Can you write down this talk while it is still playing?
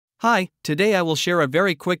Hi, today I will share a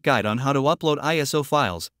very quick guide on how to upload ISO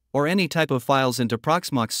files, or any type of files into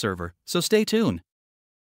Proxmox server, so stay tuned.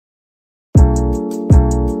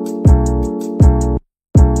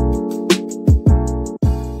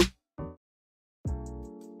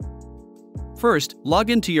 First,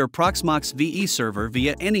 log into your Proxmox VE server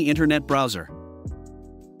via any internet browser.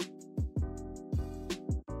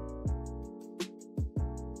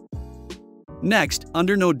 Next,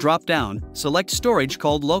 under Node drop-down, select Storage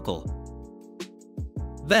called Local.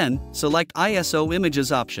 Then, select ISO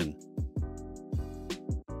Images option.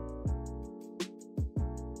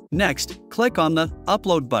 Next, click on the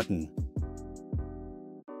Upload button.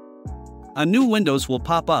 A new Windows will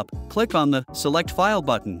pop up, click on the Select File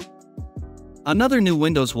button. Another new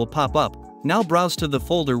Windows will pop up. Now browse to the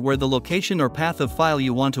folder where the location or path of file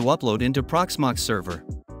you want to upload into Proxmox server.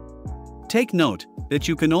 Take note that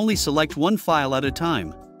you can only select one file at a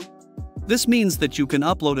time. This means that you can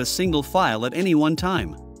upload a single file at any one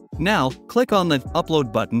time. Now, click on the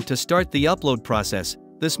Upload button to start the upload process.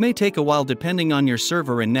 This may take a while depending on your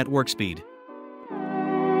server and network speed.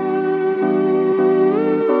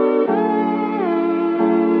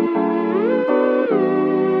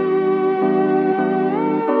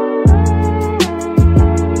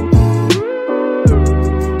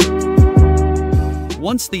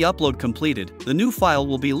 Once the upload completed, the new file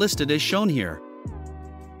will be listed as shown here.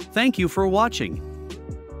 Thank you for watching.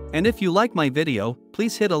 And if you like my video,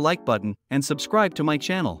 please hit a like button and subscribe to my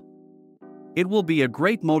channel. It will be a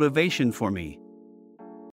great motivation for me.